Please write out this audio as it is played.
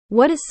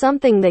What is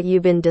something that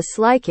you've been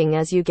disliking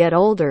as you get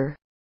older?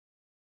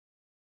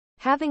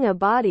 Having a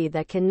body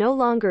that can no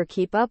longer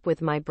keep up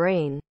with my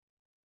brain.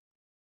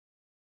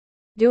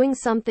 Doing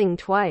something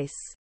twice,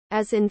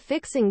 as in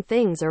fixing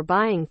things or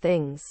buying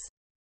things.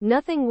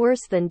 Nothing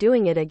worse than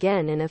doing it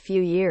again in a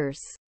few years.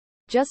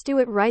 Just do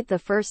it right the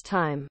first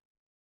time.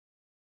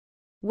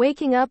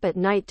 Waking up at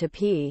night to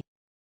pee.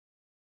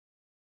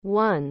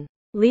 1.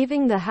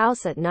 Leaving the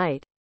house at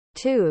night.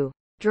 2.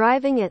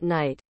 Driving at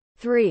night.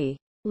 3.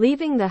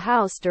 Leaving the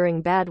house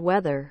during bad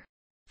weather.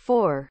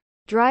 4.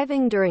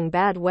 Driving during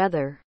bad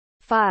weather.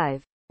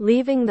 5.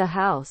 Leaving the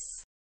house.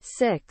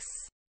 6.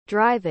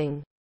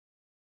 Driving.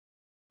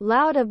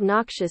 Loud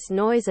obnoxious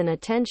noise and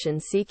attention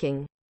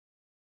seeking.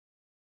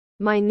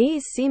 My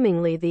knees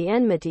seemingly the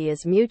enmity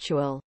is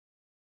mutual.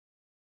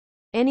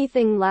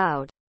 Anything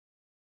loud.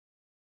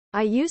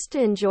 I used to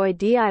enjoy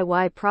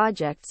DIY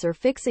projects or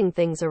fixing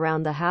things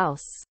around the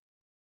house.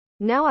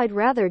 Now I'd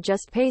rather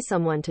just pay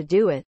someone to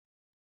do it.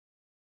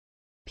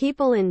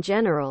 People in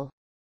general.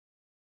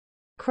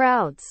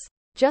 Crowds.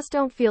 Just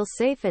don't feel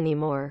safe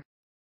anymore.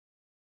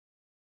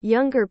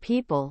 Younger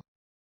people.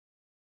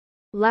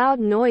 Loud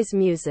noise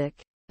music.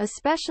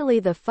 Especially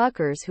the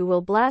fuckers who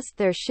will blast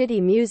their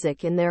shitty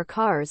music in their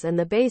cars and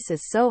the bass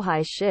is so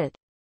high shit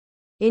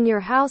in your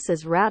house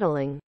is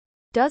rattling.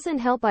 Doesn't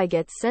help. I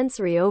get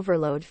sensory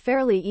overload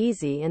fairly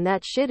easy and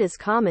that shit is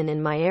common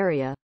in my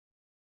area.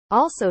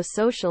 Also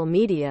social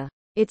media.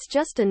 It's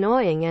just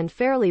annoying and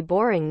fairly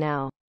boring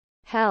now.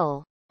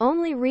 Hell.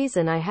 Only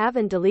reason I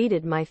haven't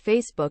deleted my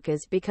Facebook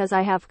is because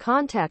I have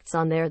contacts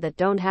on there that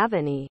don't have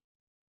any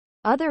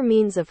other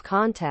means of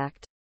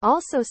contact.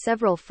 Also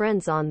several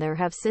friends on there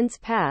have since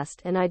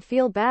passed and I'd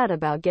feel bad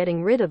about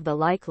getting rid of the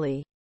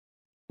likely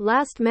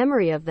last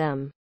memory of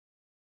them.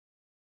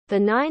 The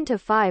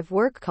 9-to-5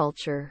 work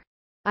culture.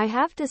 I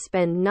have to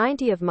spend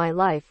 90 of my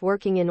life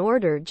working in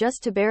order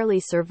just to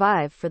barely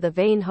survive for the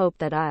vain hope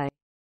that I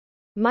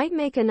might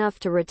make enough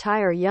to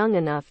retire young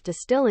enough to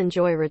still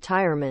enjoy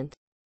retirement.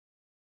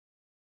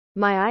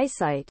 My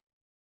eyesight.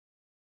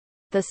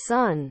 The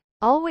sun.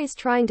 Always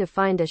trying to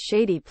find a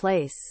shady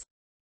place.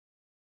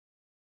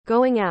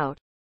 Going out.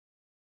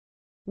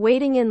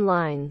 Waiting in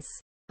lines.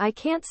 I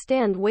can't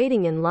stand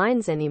waiting in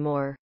lines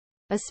anymore.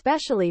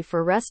 Especially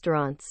for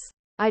restaurants.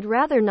 I'd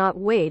rather not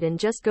wait and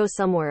just go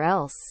somewhere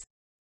else.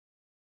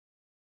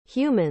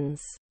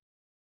 Humans.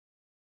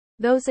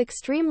 Those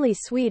extremely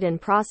sweet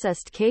and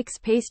processed cakes,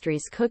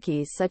 pastries,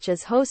 cookies such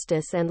as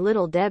Hostess and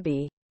Little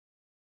Debbie.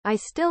 I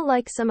still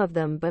like some of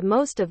them, but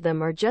most of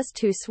them are just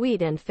too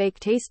sweet and fake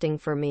tasting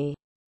for me.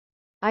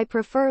 I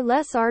prefer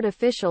less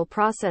artificial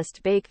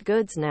processed baked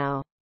goods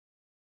now.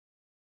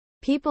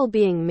 People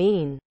being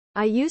mean.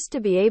 I used to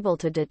be able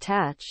to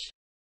detach.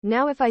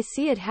 Now if I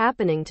see it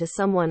happening to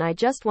someone I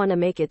just want to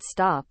make it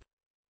stop.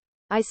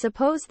 I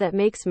suppose that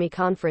makes me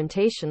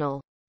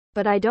confrontational.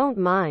 But I don't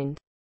mind.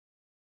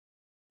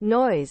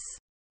 Noise.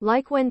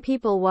 Like when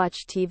people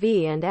watch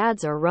TV and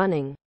ads are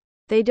running.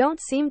 They don't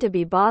seem to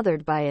be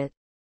bothered by it.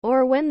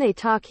 Or when they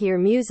talk, hear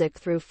music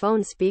through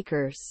phone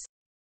speakers.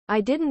 I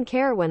didn't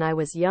care when I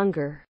was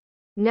younger.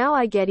 Now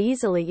I get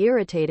easily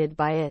irritated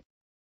by it.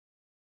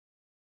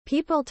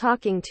 People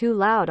talking too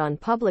loud on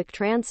public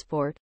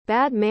transport,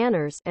 bad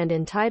manners, and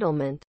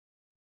entitlement.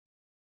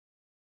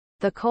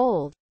 The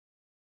cold.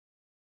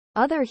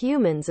 Other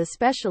humans,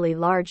 especially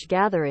large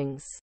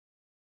gatherings.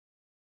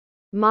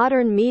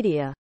 Modern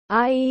media,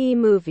 i.e.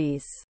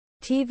 movies,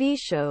 TV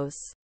shows,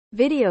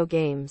 video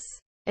games,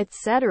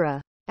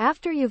 etc.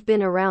 After you've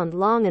been around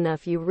long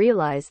enough you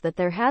realize that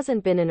there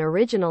hasn't been an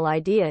original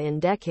idea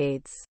in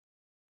decades.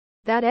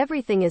 That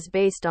everything is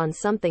based on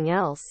something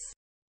else.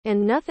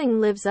 And nothing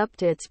lives up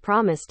to its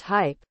promised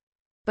hype.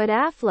 But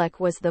Affleck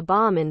was the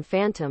bomb in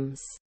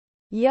Phantoms.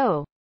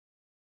 Yo.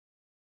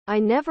 I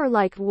never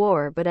liked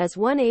war, but as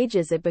one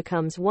ages it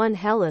becomes one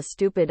hella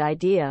stupid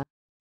idea.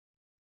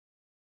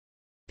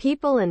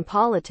 People and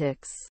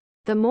politics.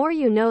 The more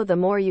you know, the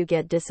more you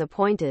get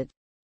disappointed.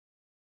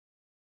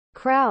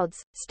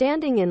 Crowds,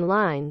 standing in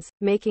lines,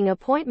 making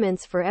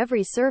appointments for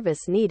every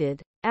service needed,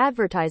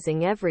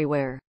 advertising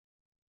everywhere.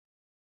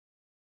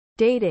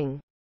 Dating.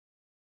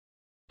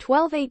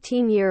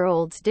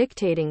 12-18-year-olds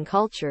dictating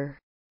culture.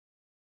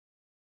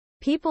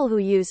 People who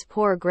use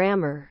poor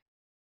grammar.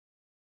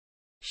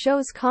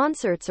 Shows,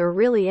 concerts, or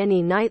really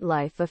any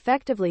nightlife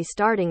effectively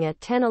starting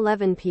at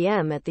 10-11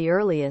 p.m. at the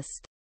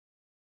earliest.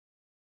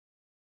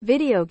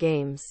 Video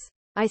games.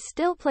 I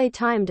still play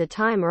time to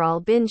time or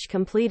I'll binge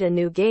complete a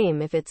new game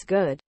if it's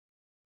good.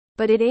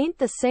 But it ain't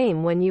the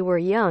same when you were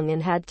young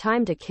and had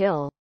time to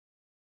kill.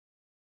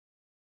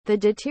 The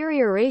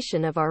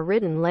deterioration of our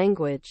written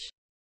language.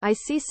 I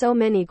see so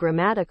many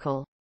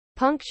grammatical,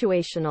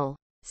 punctuational,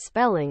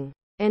 spelling,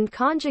 and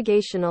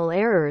conjugational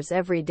errors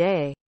every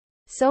day.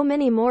 So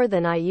many more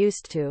than I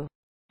used to.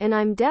 And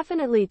I'm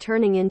definitely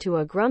turning into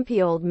a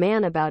grumpy old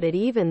man about it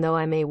even though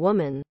I'm a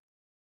woman.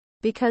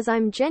 Because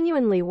I'm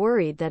genuinely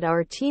worried that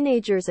our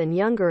teenagers and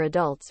younger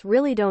adults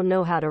really don't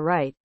know how to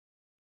write.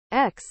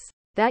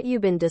 That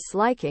you've been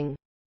disliking.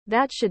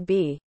 That should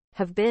be,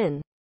 have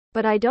been.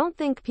 But I don't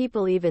think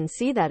people even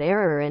see that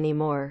error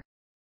anymore.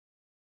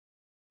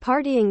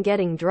 Partying,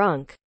 getting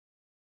drunk.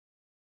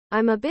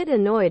 I'm a bit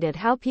annoyed at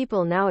how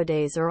people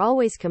nowadays are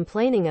always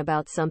complaining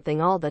about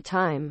something all the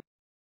time.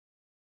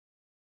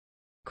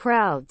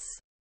 Crowds.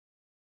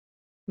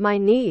 My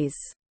knees.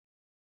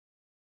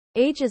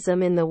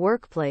 Ageism in the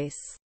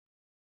workplace.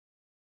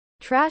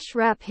 Trash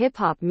rap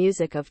hip-hop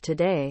music of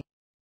today.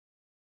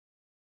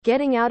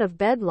 Getting out of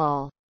bed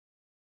lol.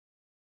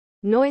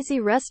 Noisy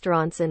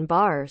restaurants and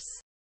bars.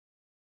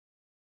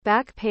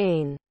 Back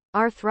pain.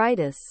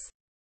 Arthritis.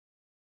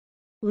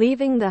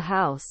 Leaving the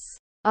house.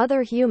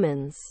 Other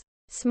humans.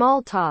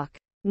 Small talk.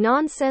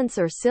 Nonsense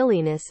or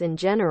silliness in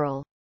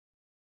general.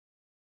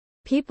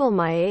 People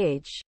my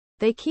age.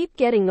 They keep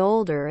getting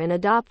older and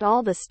adopt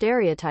all the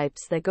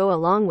stereotypes that go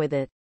along with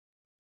it.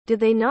 Do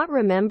they not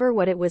remember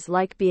what it was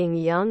like being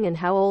young and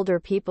how older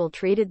people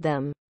treated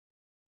them?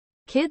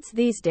 Kids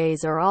these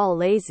days are all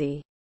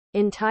lazy,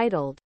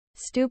 entitled,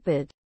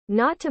 stupid.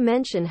 Not to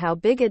mention how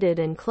bigoted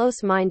and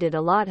close-minded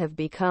a lot have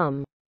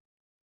become.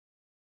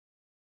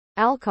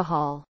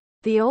 Alcohol.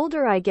 The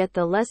older I get,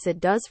 the less it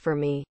does for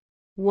me.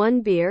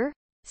 One beer?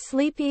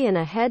 Sleepy and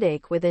a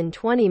headache within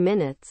 20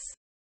 minutes.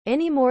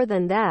 Any more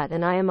than that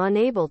and I am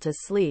unable to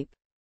sleep.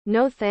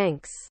 No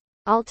thanks.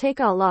 I'll take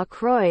a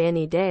LaCroix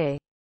any day.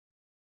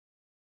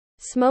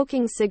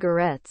 Smoking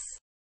cigarettes.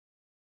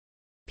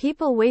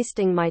 People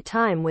wasting my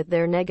time with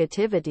their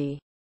negativity.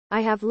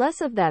 I have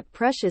less of that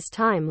precious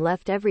time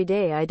left every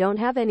day. I don't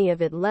have any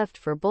of it left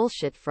for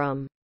bullshit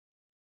from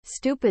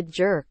stupid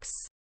jerks.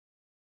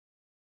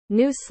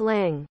 New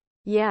slang.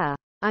 Yeah,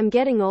 I'm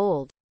getting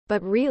old.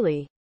 But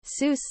really,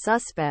 Seuss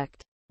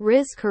suspect.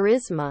 Riz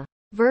charisma.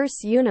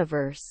 Verse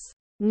universe.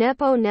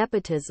 Nepo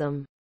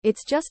nepotism.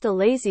 It's just a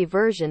lazy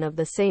version of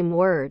the same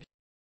word.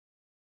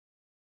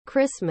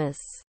 Christmas.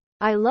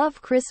 I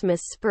love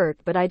Christmas spurt,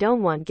 but I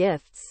don't want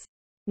gifts.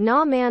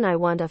 Nah man, I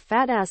want a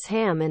fat-ass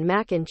ham and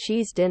mac and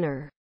cheese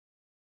dinner.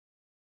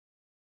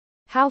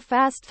 How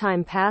fast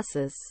time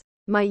passes.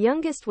 My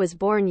youngest was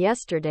born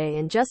yesterday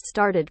and just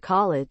started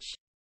college.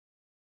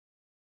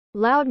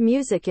 Loud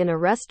music in a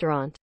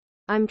restaurant.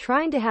 I'm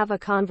trying to have a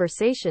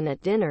conversation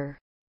at dinner.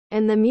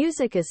 And the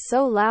music is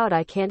so loud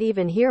I can't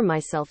even hear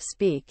myself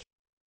speak.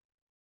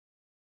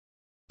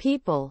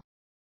 People.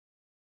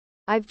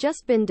 I've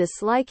just been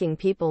disliking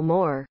people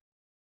more.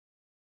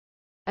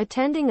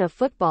 Attending a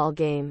football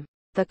game.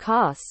 The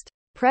cost.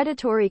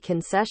 Predatory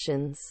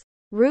concessions.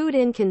 Rude,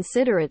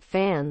 inconsiderate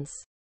fans.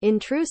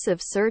 Intrusive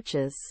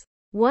searches.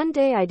 One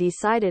day I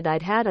decided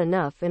I'd had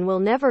enough and will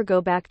never go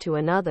back to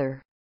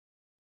another.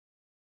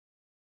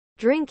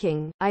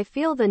 Drinking. I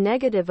feel the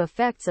negative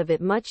effects of it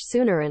much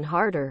sooner and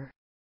harder.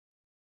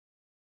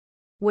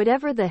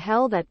 Whatever the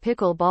hell that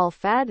pickleball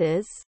fad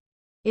is.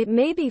 It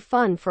may be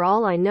fun for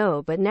all I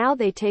know, but now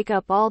they take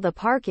up all the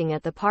parking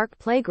at the park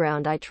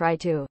playground I try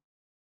to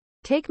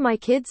take my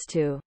kids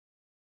to.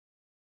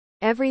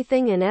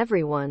 Everything and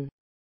everyone.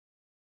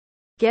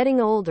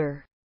 Getting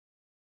older.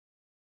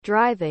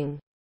 Driving.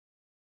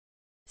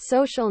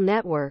 Social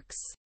networks.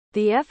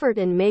 The effort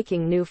in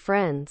making new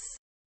friends.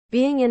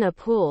 Being in a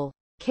pool.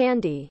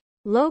 Candy.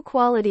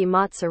 Low-quality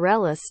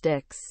mozzarella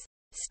sticks.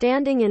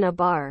 Standing in a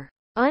bar.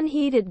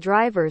 Unheated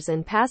drivers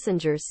and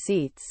passengers'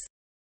 seats.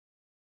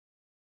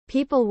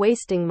 People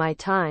wasting my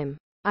time.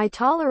 I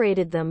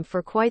tolerated them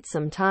for quite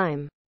some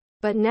time.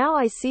 But now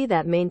I see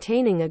that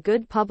maintaining a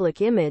good public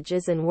image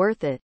isn't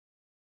worth it.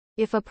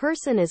 If a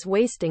person is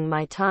wasting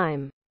my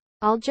time,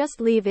 I'll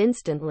just leave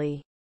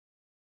instantly.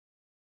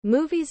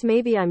 Movies.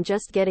 Maybe I'm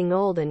just getting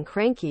old and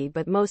cranky,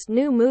 but most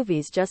new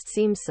movies just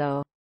seem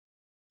so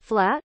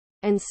flat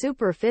and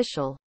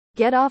superficial.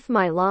 Get off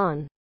my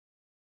lawn.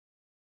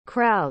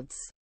 Crowds.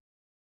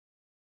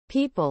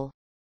 People.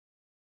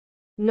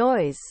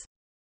 Noise.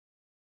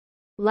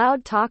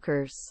 Loud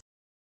talkers.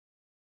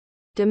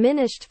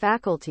 Diminished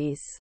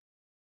faculties.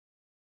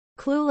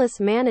 Clueless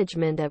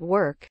management at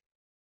work.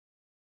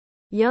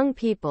 Young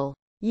people.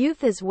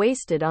 Youth is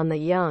wasted on the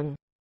young.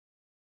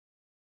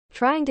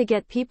 Trying to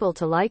get people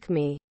to like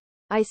me.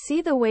 I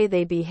see the way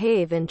they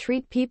behave and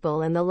treat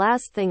people, and the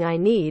last thing I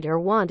need or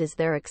want is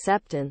their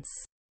acceptance.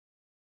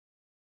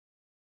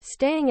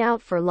 Staying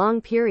out for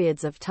long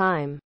periods of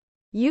time.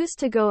 Used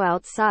to go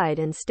outside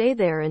and stay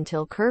there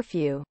until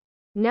curfew.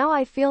 Now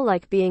I feel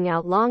like being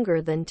out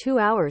longer than 2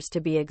 hours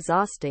to be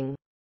exhausting.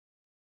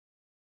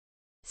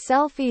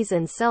 Selfies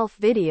and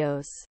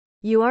self-videos.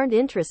 You aren't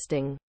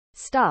interesting.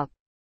 Stop.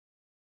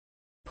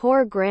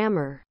 Poor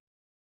grammar.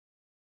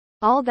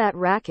 All that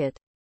racket.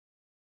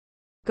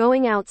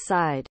 Going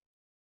outside.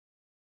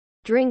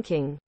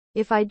 Drinking.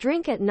 If I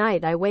drink at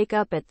night, I wake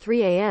up at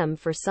 3 a.m.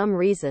 for some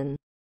reason.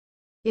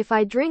 If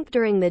I drink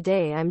during the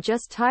day, I'm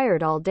just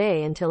tired all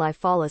day until I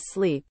fall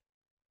asleep.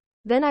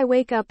 Then I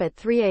wake up at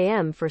 3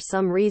 a.m. for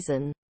some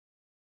reason.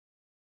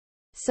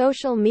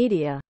 Social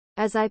media.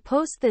 As I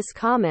post this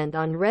comment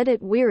on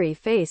Reddit, weary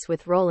face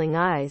with rolling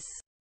eyes.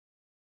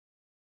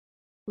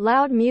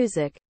 Loud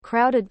music,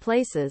 crowded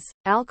places,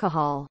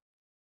 alcohol.